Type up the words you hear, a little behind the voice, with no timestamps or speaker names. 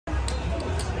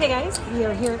Hey guys, we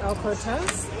are here at El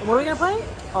Cortez. What are we gonna play?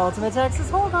 Ultimate Texas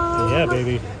Hold'em. Yeah,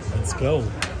 baby. Let's go.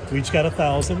 We each got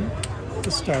 1,000 to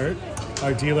start.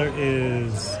 Our dealer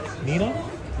is Nina.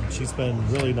 She's been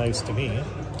really nice to me.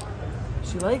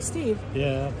 She likes Steve.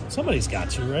 Yeah, somebody's got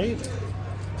to, right?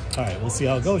 All right, we'll see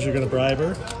how it goes. You're gonna bribe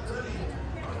her.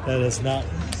 That is not.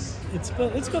 It's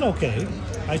been okay.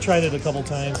 I tried it a couple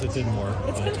times. It didn't work.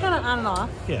 It's been kind of on and off.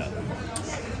 Yeah.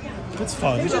 It's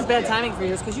fun. It's just bad timing for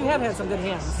yours because you have had some good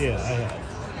hands. Yeah, I have.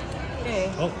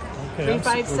 Okay. Oh, okay. 3,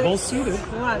 5, 6. We're both suited.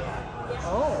 You want?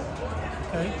 Oh.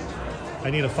 Okay. I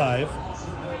need a 5.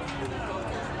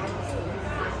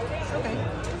 Okay.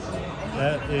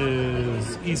 That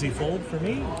is easy fold for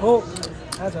me. Oh,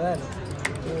 that's what that is.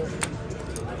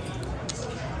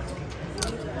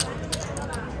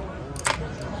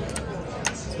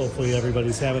 Hopefully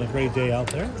everybody's having a great day out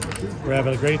there. We're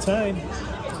having a great time.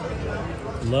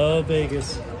 Love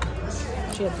Vegas.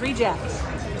 She had 3 jacks,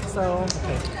 so.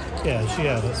 Okay. Yeah, she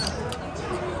had us.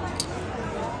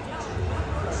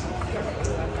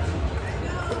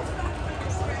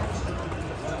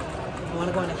 I want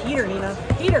to go in a heater, Nina.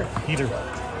 Heater. Heater.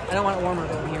 I don't want it warmer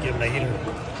going here. Give him a heater.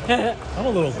 I'm a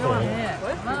little cold. What?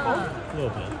 A little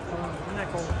bit. I'm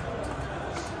not cold.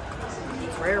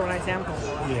 It's rare when I say I'm cold.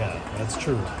 Yeah, that's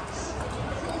true. 'Cause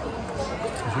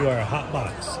you are a hot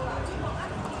box.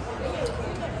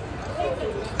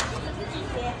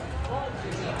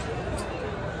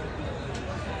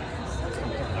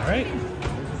 All right.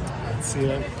 Let's see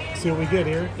what we get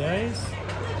here, guys.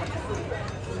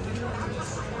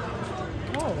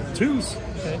 Oh. 2s.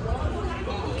 Okay.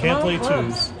 Can't play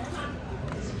 2s.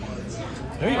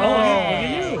 There you go. Oh, look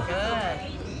at you.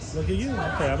 Good. Look at you.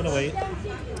 Okay, I'm gonna wait.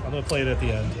 I'm gonna play it at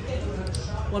the end.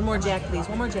 One more jack, please.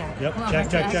 One more jack. Yep. Jack,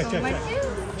 Jack, Jack, Jack, Jack.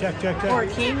 Jack, Jack, Or a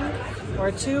Jack. king, or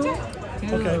a 2.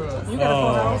 Okay. You got a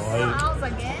full house. House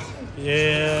again.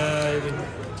 Yeah,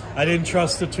 I didn't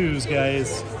trust the 2s,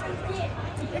 guys.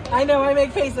 I know, I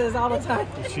make faces all the time.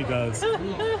 She does.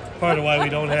 Part of why we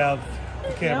don't have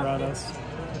the camera on us.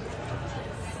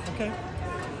 Okay.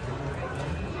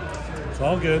 It's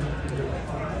all good.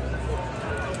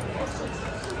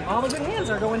 All the good hands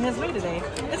are going his way today.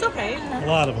 It's okay. A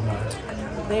lot of them are.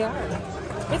 They are.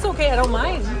 It's okay. I don't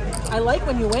mind. I like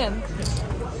when you win.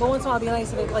 But once in a while, it'd be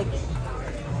nice if it, like,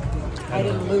 I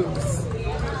didn't lose.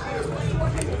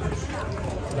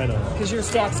 I know. Because your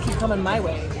stacks keep coming my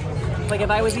way. Like, if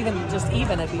I was even just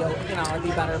even, it'd be, it'd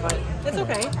be better. But it's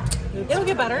okay. It'll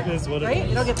get better. It is what it right?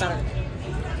 is. It'll get better.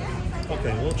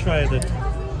 Okay, we'll try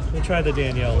the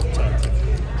Danielle tactic.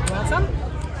 You want some?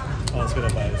 I was gonna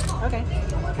buy it. Okay.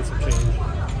 Get some change.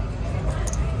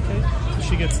 Okay, so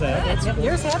she gets that. That's Yep. cool.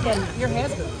 Yours has been. Yours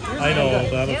has been. Yours I know, has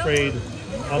been but I'm afraid.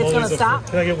 I'm It's gonna stop?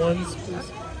 Can I get ones,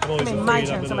 please? I'm always I mean, my afraid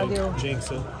turn, I'm so I gonna do.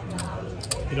 jinx it.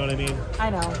 You know what I mean? I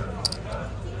know.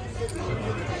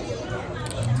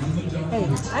 Hey,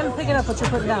 I'm picking up what you're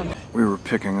putting down. We were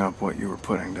picking up what you were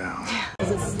putting down.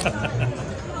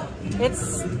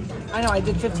 I know I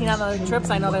did 15 on the trips.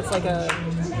 I know that's like a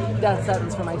death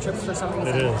sentence for my trips for some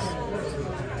reason. It is.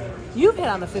 You've hit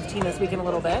on the 15 this weekend a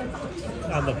little bit.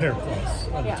 On the pair plus,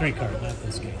 on Yeah. the 3 card, not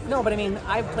this game. No, but I mean,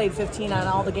 I've played 15 on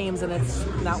all the games and it's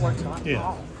not worked at Yeah.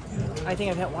 all. I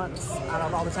think I've hit once out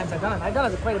of all the times I've done it. I've done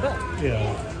it quite a bit.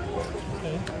 Yeah.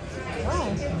 Okay.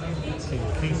 Wow.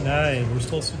 King 9. We're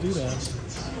supposed to do that. So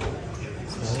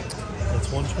that's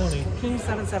 120. King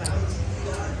 7-7.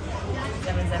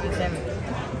 777.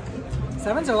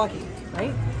 7s are lucky,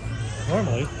 right?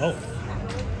 Normally. Oh.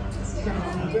 Okay,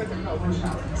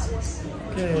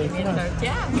 come on.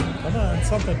 Jack. Come on,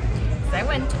 something.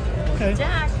 7. Okay.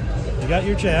 Jack. You got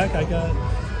your jack. I got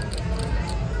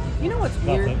You know what's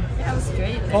weird? nothing. That was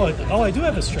straight. Oh, I do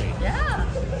have a straight. Yeah.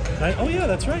 Oh, yeah,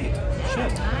 that's right.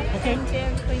 Shit. Okay.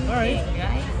 Queen, All right. king, right?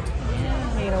 Yeah.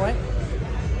 Hey, you know what?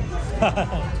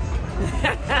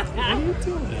 What are you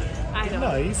doing? I know.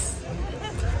 Nice.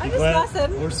 I'm You just glad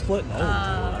messing. We're splitting. Oh.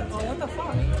 Oh, what the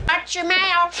fuck? Watch your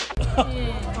mouth. Oh.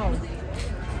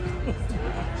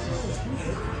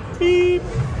 Beep.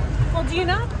 Well, do you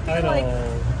not? I You're know. like,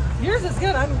 yours is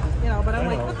good. I'm, but I'm I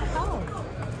like, know. what the hell?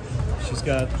 She's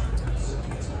got.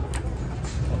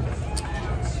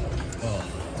 Oh.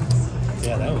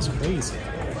 Yeah, that was crazy.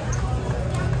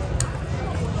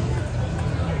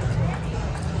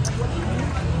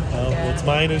 What's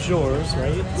mine is yours,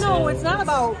 right? No, So- it's not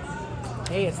about.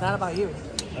 Hey, it's not about you.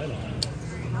 I know.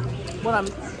 What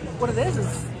it is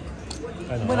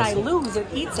I know. when I Also- lose, it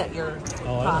eats at your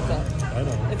Oh, I profit. know. I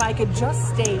know. If I could just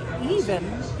stay even,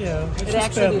 Yeah, it's It'd just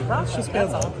actually be bad- profit, It's just bad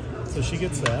that's all. luck. So she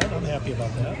gets that. I'm happy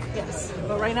about that. yes.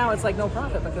 But right now, it's like no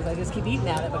profit because I just keep eating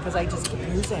at it because I just keep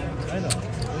losing. I know.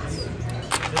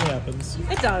 It happens.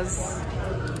 It does.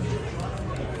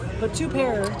 But 2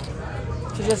 pair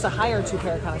to just a higher 2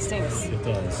 pair kind of stinks. It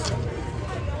does.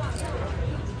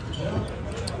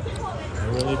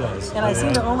 It really does. And I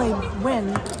seem to only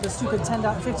win the stupid $10,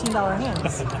 $15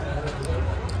 hands.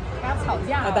 That's how,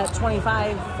 yeah. I bet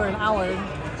 25 for an hour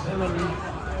and win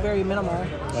very minimal.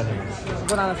 I know.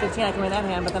 Go down to 15, I can win that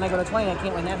hand, but then I go to 20, I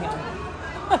can't win that hand.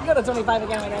 I go to 25, I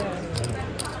can't win that hand.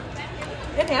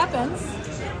 It happens.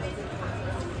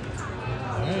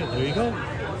 All right, there you go.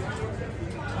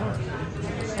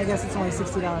 I guess it's only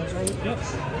 $60, right? Yep.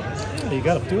 Yeah, you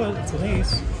got to do it. It's an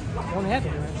ace. Won't have to.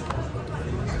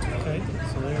 Okay,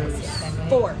 so there's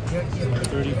 4.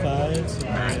 35, so I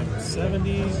have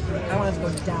 70. I want it to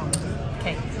go down.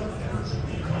 Okay.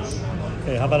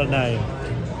 Okay, how about a 9?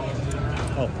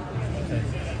 Oh, okay.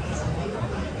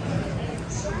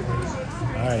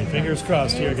 All right, fingers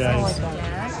crossed here, guys. Jack,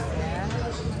 yeah.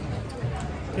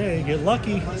 Okay, get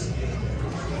lucky.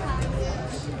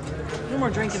 No more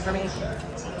drinking for me.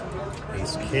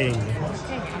 Ace King.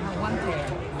 Okay, I have 1 pair.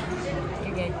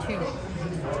 You get 2.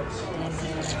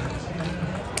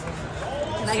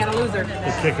 And I got a loser.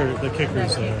 The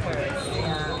kicker's there.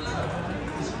 Yeah.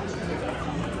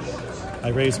 I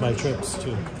raise my trips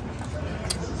too,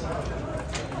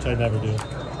 which I never do.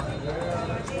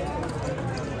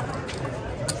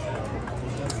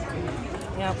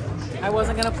 Yep. I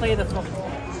wasn't going to play the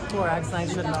 4X and I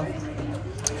shouldn't have.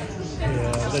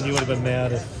 Yeah, then you would have been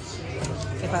mad if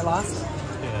If I lost.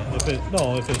 if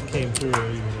it came through.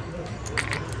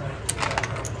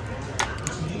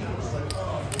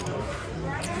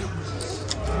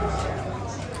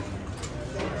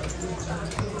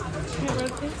 You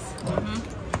would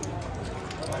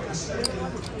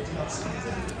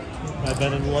I've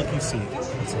been in a lucky seat.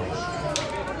 That's all.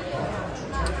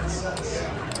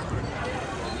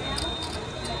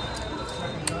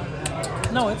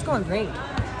 No, it's going great.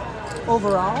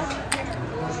 Overall,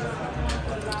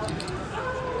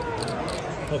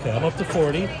 Okay, I'm up to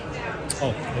 40. Oh,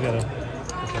 I gotta.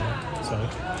 Okay, sorry.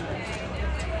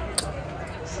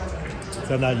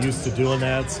 I'm not used to doing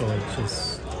that, so it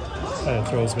just kind of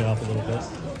throws me off a little bit.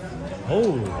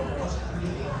 Oh.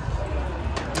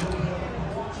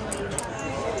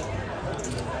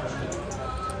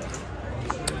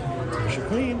 There's your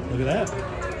queen. Look at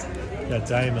that. Got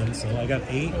diamonds. So I got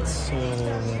 8, so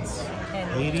that's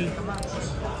 80.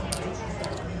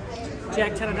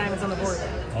 Jack 10 of diamonds on the board.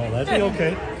 Oh, that'd be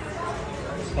okay.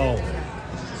 Oh,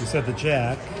 you said the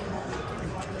jack.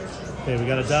 Okay, we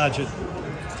gotta dodge it.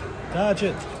 Dodge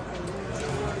it. 8.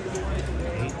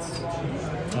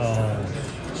 Oh,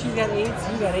 She's got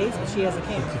 8s, you got 8s, but she has a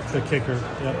king. the kicker.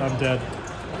 Yep, I'm dead.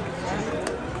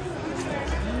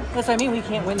 That's what I mean, we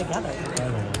can't win together. I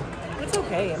don't know. It's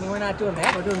okay. I mean, we're not doing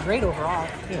bad. We're doing great overall.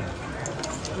 Yeah.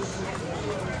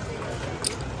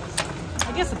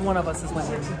 I guess if one of us is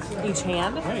winning each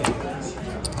hand. Right.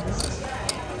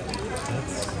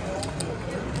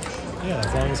 Yeah,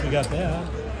 as long as we got that,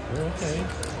 we're okay.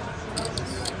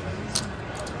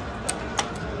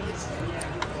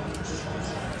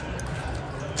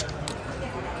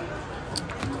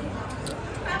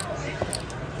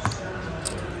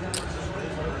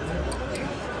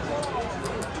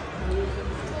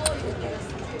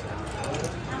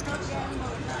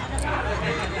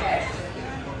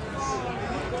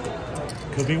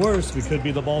 Could be worse. We could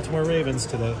be the Baltimore Ravens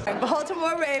today.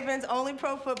 Baltimore Ravens, only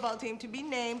pro football team to be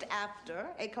named after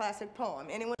a classic poem.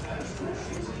 Anyone?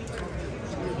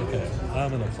 Okay,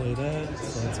 I'm gonna play that.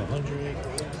 So that's 100.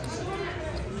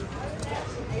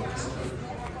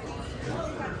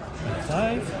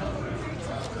 5.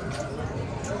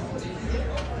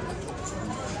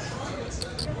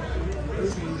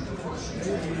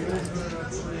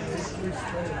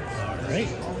 All right.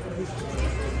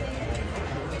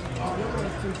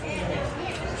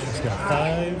 She's got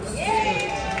 5.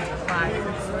 5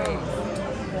 for 3.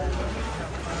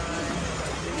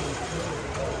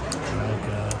 Oh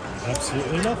god,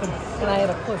 absolutely nothing. And I had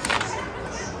a push.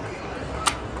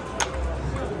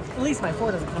 At least my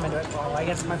 4 doesn't come into it. Well, I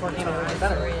guess my 4 came into it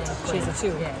better. She has a 2.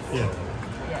 Yes. Yeah.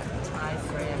 Yeah. 5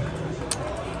 for him.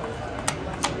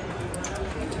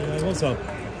 Yeah, I was up a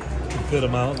good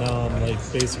amount. Now I'm like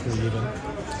basically even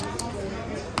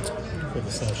for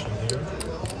the session here.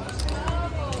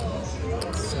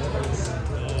 7, 9.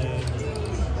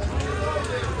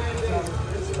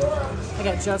 I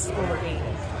got just over 8.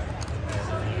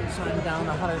 So I'm down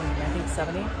 100, I think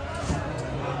 70.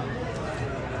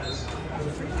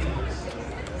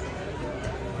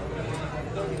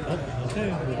 Oh, okay,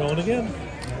 we're going again.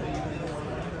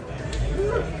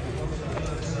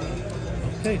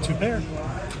 Okay, 2 pair.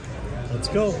 Let's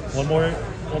go. One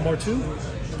more 2.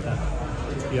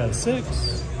 You got a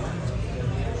 6.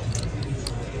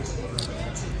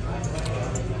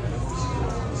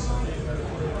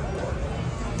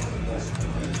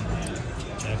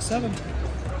 Jack 7.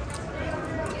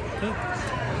 Okay.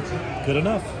 Good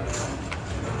enough.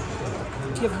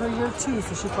 Give her your 2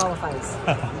 so she qualifies.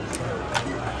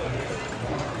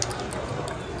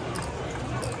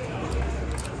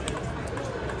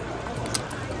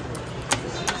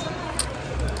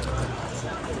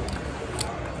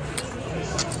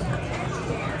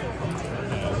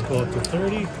 Go up to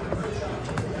 30.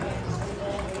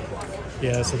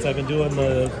 Yeah, since I've been doing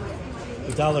the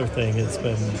dollar thing, it's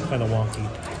been kind of wonky.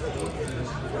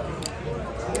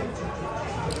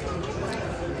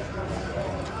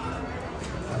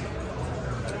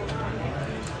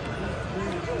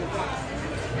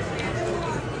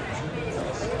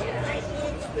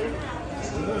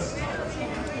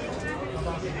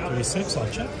 $36, I'll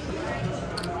check.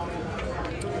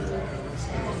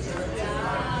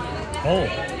 Oh.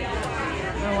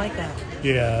 I don't like that.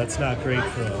 Yeah, it's not great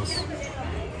for us.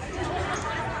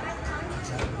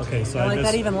 Okay, so I like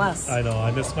missed, that even less. I know,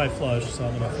 I missed my flush, so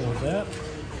I'm going to fold that.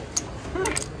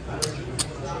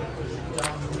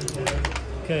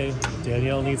 Okay,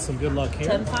 Danielle needs some good luck here.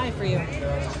 10-5 for you.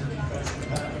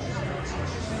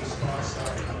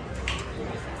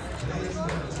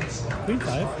 Queen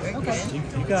 5. Okay.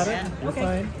 You got it. You're Okay.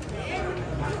 fine.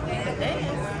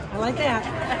 I like that.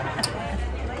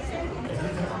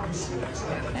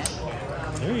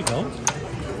 There you go.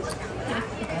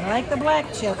 I like the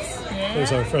black chips.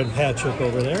 There's our friend Patrick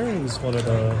over there, who's one of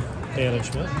the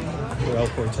management for El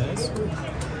Cortez.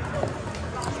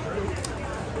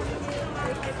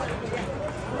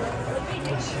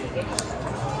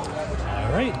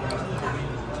 All right.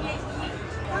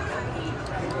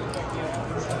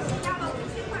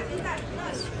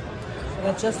 I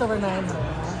got just over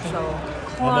 900, so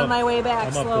on my way back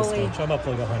I'm slowly. up this much. I'm up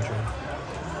like 100.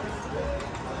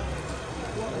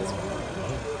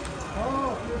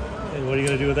 And what are you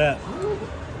going to do with that?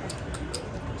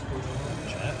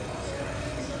 Chat.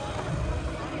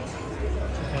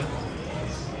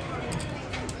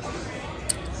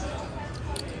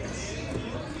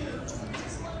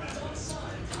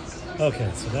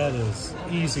 Okay, so that is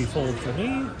easy fold for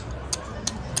me.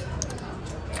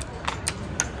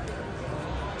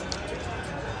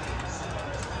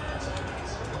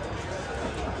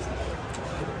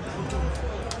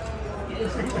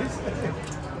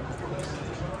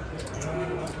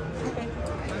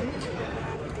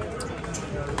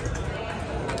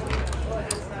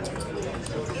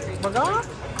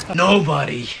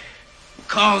 Nobody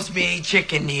calls me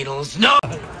chicken needles. No.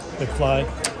 McFly.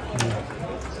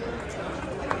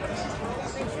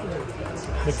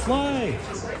 McFly.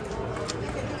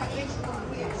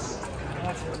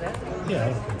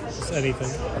 Yeah, just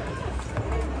anything.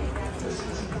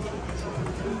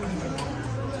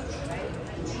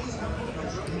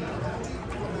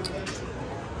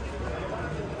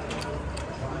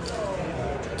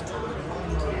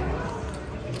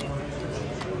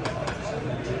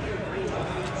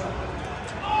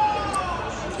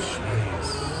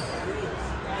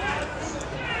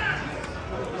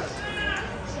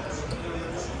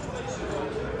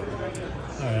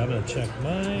 Check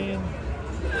mine.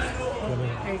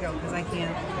 There you go, because I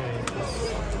can't.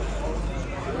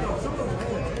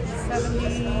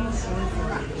 Okay,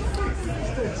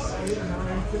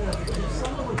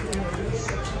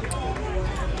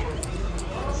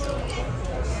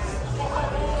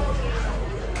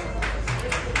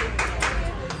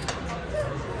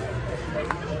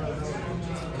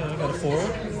 I got a 4.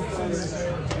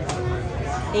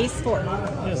 Ace 4.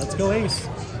 Yeah, let's go ace.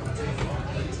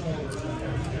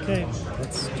 Okay,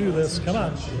 let's do this. Come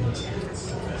on.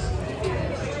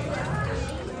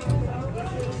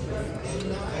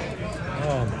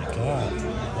 Oh my God.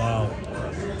 Wow.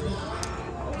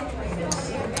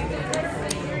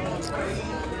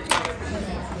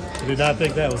 I did not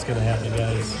think that was going to happen,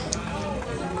 guys.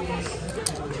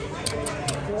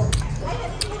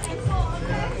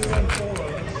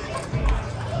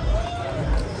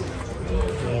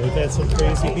 Yeah, we've had some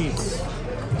crazy beats.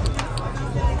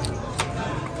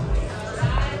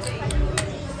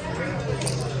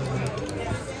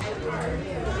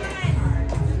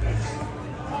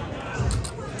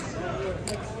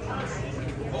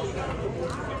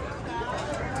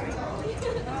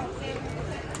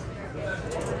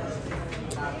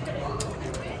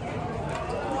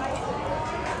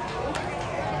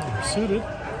 Suited.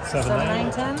 7,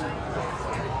 9, 10.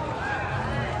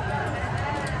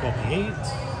 Got the 8.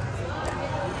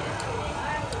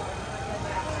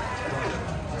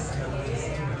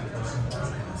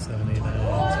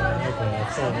 Okay, I'll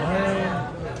fold 9.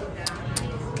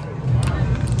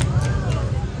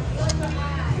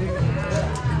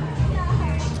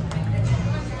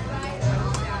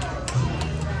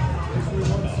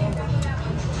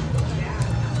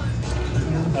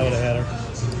 I would have had her.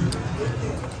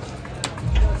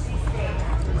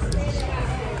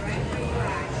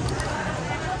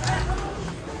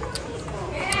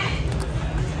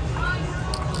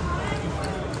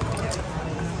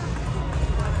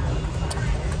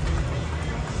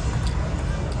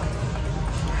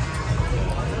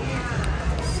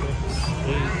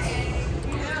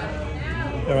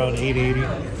 Around 880.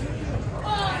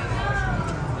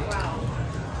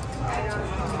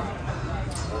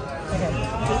 Okay,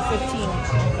 815.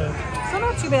 So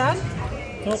not too bad.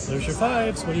 Oh, there's your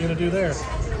 5s. What are you going to do there?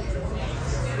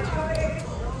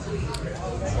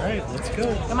 All right, let's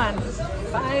go. Come on.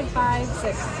 5, 5,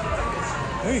 6.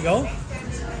 There you go.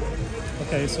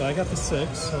 Okay, so I got the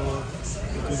 6, so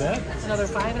we'll do that. Another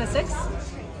 5 and a 6.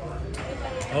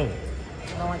 Oh,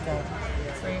 I don't like that.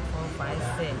 3, 4, 5,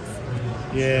 6.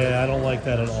 yeah, I don't like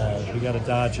that at all. We got to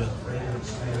dodge it.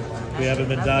 We haven't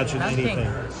been dodging Nothing. anything.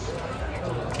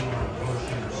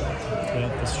 Yeah,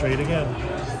 the straight again.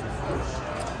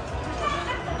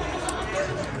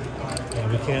 Yeah,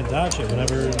 we can't dodge it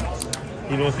whenever,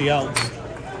 even with the outs.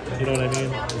 You know what I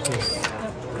mean? It just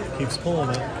keeps pulling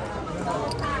it.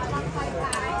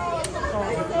 Oh,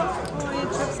 8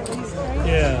 trips at least, right?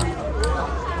 Yeah.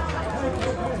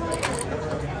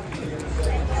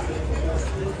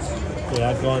 Yeah,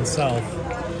 I've gone south.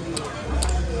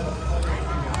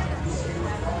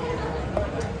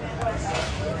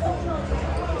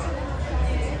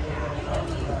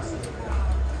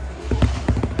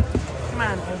 Come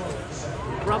on.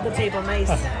 Rub the table nice.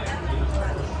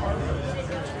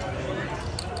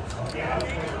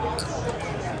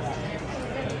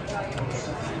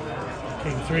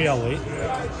 King 3, I'll wait.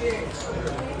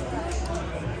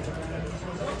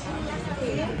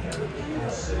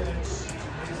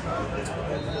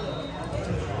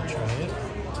 Try it.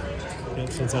 Yeah,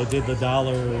 since I did the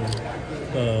dollar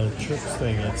trips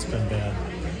thing, it's been bad.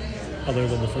 Other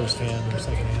than the first hand or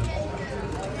second hand.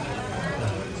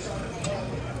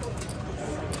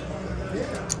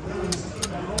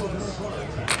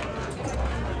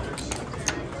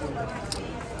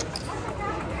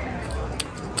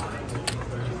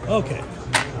 Okay.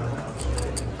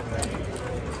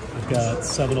 We've got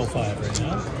 705 right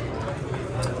now.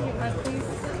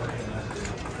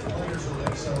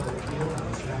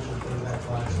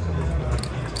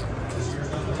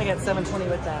 I got 720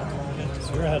 with that. Okay,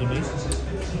 so you're ahead of me.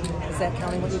 Is that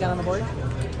counting what you got on the board?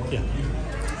 Yeah.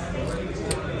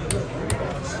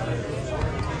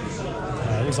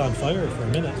 I was on fire for a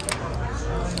minute.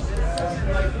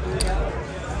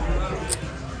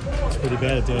 It's pretty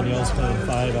bad. Danielle's playing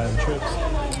 5 on trips.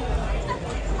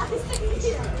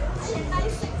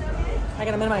 I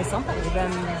gotta minimize something.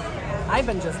 I've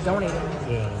been just donating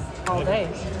Yeah. all day.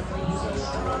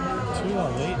 2,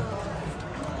 I'll wait.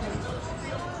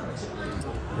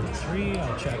 And 3,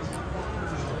 I'll check.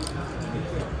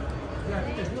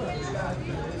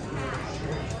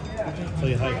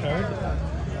 Play a high card.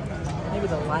 Maybe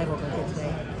the live will be good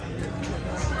today.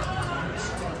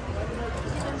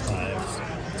 5s.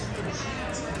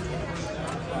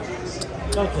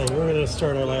 Okay, we're going to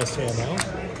start our last hand now.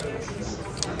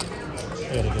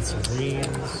 I gotta get some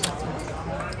greens.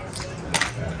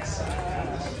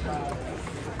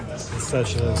 This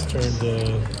session has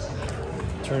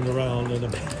turned around in a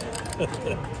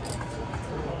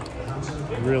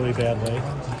really bad way.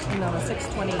 No,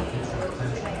 620.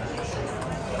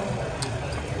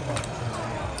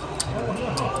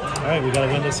 All right, we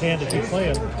gotta win this hand to keep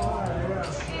playing. Okay,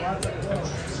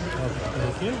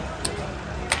 thank you.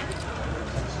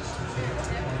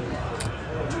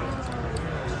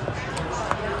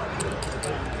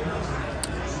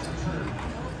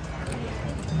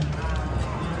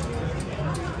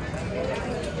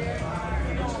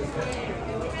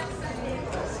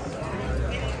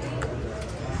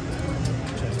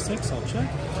 I'll check.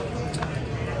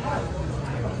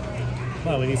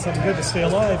 Wow, we need something good to stay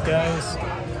alive, guys.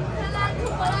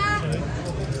 Okay.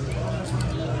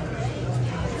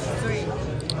 3. You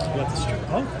got the straight.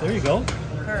 Oh, there you go.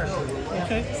 Her. Yeah.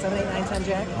 Okay. 7, 8, 9, 10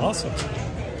 jack. Awesome.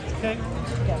 Okay.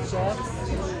 Got jacks.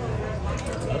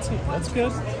 That's it. That's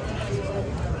good.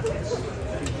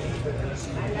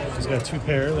 She's got 2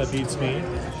 pair. That beats me.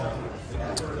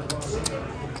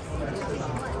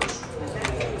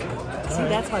 See,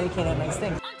 that's why we can't have nice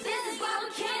things.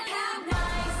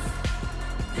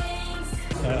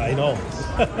 I know.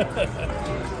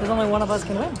 There's only one of us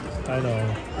can win. I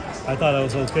know. I thought I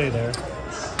was okay there.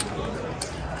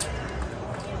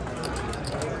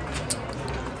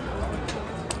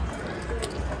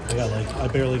 I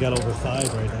barely got over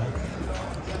 5 right now.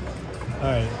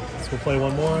 All right, let's go play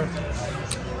one more.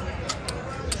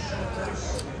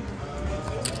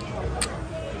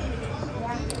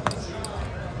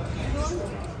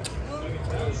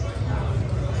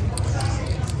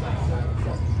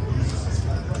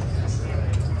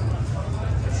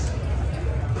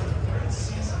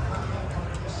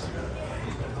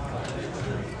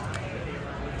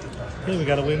 Okay, we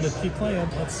gotta win to keep playing.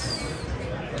 Let's.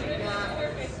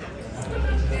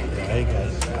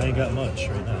 Yeah, I ain't got much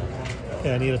right now.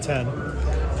 Okay, I need a 10.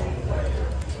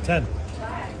 10.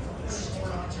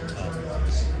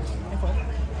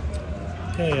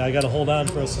 Okay, I gotta hold on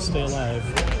for us to stay alive.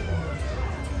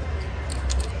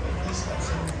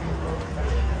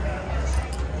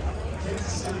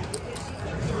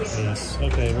 Yes.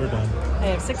 Okay, we're done. I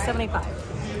have 675.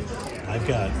 I've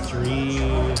got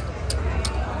 390.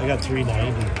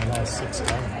 I lost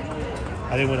 610.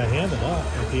 I didn't win a hand at all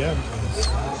at the end.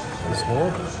 It was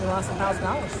horrible. You lost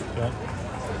 $1,000. Yeah,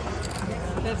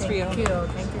 That's for you. Thank you.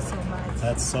 Thank you so much.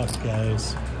 that sucked,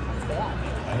 guys.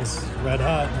 I was red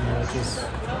hot, and it just.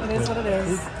 It is what it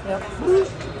is. Yep.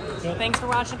 Yep. Thanks for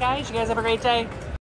watching, guys. You guys have a great day.